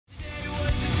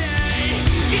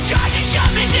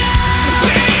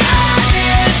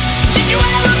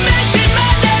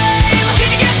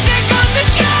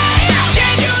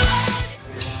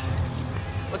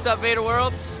Vater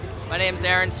world. My name is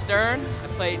Aaron Stern. I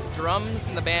play drums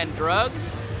in the band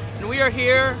D.R.U.G.S. And we are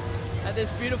here at this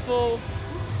beautiful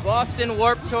Boston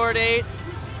Warped Tour date,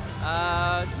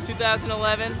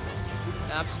 2011.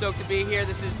 I'm stoked to be here.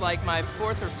 This is like my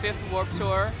 4th or 5th Warped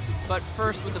Tour, but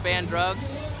first with the band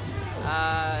D.R.U.G.S.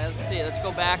 Let's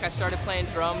go back. I started playing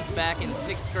drums back in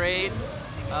 6th grade.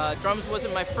 Drums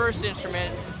wasn't my first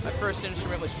instrument. My first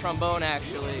instrument was trombone,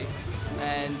 actually.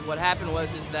 And what happened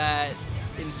was that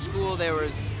in school there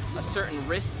was a certain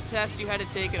wrist test you had to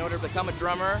take in order to become a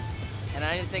drummer, and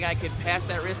I didn't think I could pass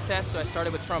that wrist test, so I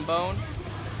started with trombone.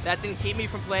 That didn't keep me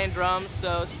from playing drums,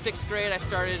 so 6th grade I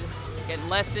started getting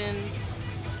lessons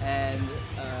and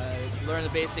learned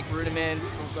the basic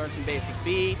rudiments, learned some basic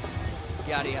beats,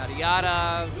 yada yada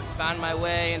yada. Found my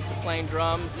way into playing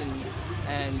drums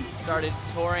and started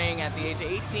touring at the age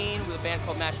of 18 with a band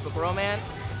called Matchbook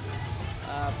Romance.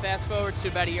 Fast forward to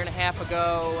about a year and a half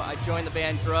ago, I joined the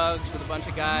band D.R.U.G.S. with a bunch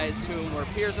of guys who were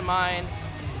peers of mine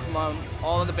from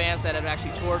all of the bands that had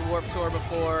actually toured Warped Tour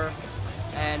before,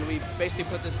 and we basically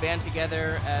put this band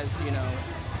together as, you know,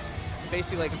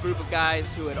 basically like a group of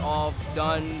guys who had all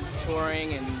done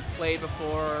touring and played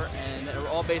before, and they were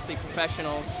all basically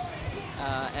professionals,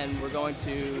 and we're going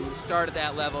to start at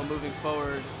that level moving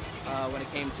forward when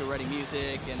it came to writing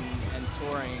music and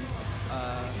touring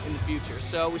in the future.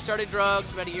 So we started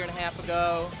D.R.U.G.S. about a year and a half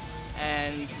ago,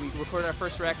 and we recorded our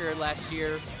first record last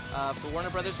year for Warner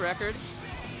Brothers Records,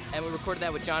 and we recorded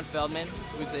that with John Feldman,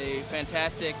 who's a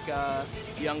fantastic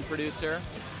young producer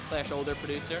 / older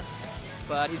producer,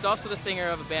 but he's also the singer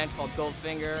of a band called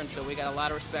Goldfinger, and so we got a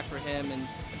lot of respect for him, and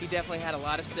he definitely had a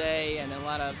lot to say and a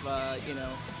lot of you know,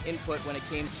 input when it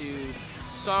came to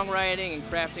songwriting and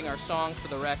crafting our songs for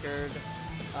the record,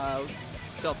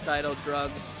 self-titled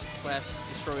D.R.U.G.S. /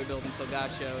 Destroy, Rebuild Until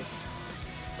God Shows.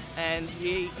 And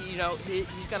he's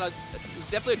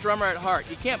definitely a drummer at heart.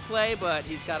 He can't play, but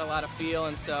he's got a lot of feel,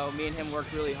 and so me and him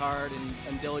worked really hard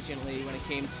and diligently when it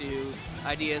came to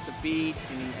ideas of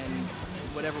beats and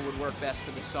whatever would work best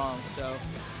for the song. So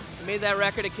we made that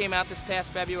record. It came out this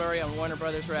past February on Warner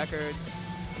Brothers Records,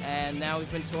 and now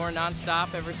we've been touring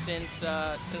non-stop ever since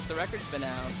the record's been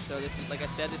out. So this is, like I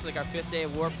said, this is like our 5th day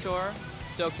of Warped Tour.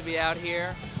 Stoked to be out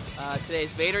here.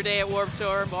 Today's Vater Day at Warped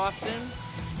Tour, Boston.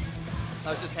 I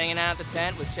was just hanging out at the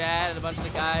tent with Chad and a bunch of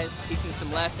the guys, teaching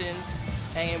some lessons,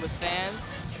 hanging with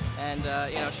fans, and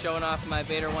you know, showing off my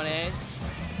Vater 1As.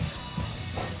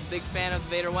 Big fan of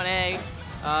the Vater 1A.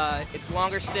 It's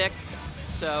longer stick,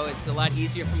 so it's a lot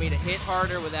easier for me to hit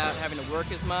harder without having to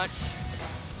work as much.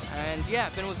 And yeah,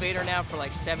 I've been with Vater now for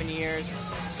like 7 years.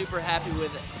 Super happy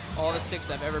with all the sticks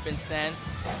I've ever been sent.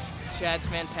 Chad's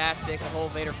fantastic. The whole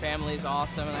Vater family is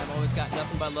awesome, and I've always got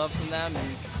nothing but love from them.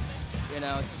 And you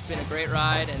know, it's just been a great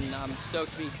ride, and I'm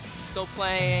stoked to be still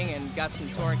playing and got some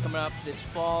touring coming up this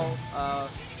fall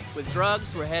with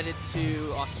D.R.U.G.S. We're headed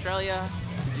to Australia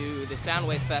to do the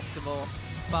Soundwave Festival,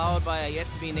 followed by a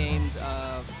yet-to-be-named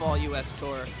fall U.S.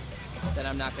 tour that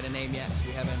I'm not going to name yet because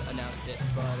we haven't announced it.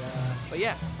 But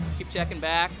yeah, keep checking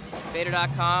back.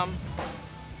 Vater.com.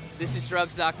 This is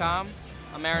D.R.U.G.S.com.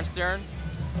 I'm Aaron Stern.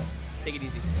 Take it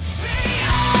easy.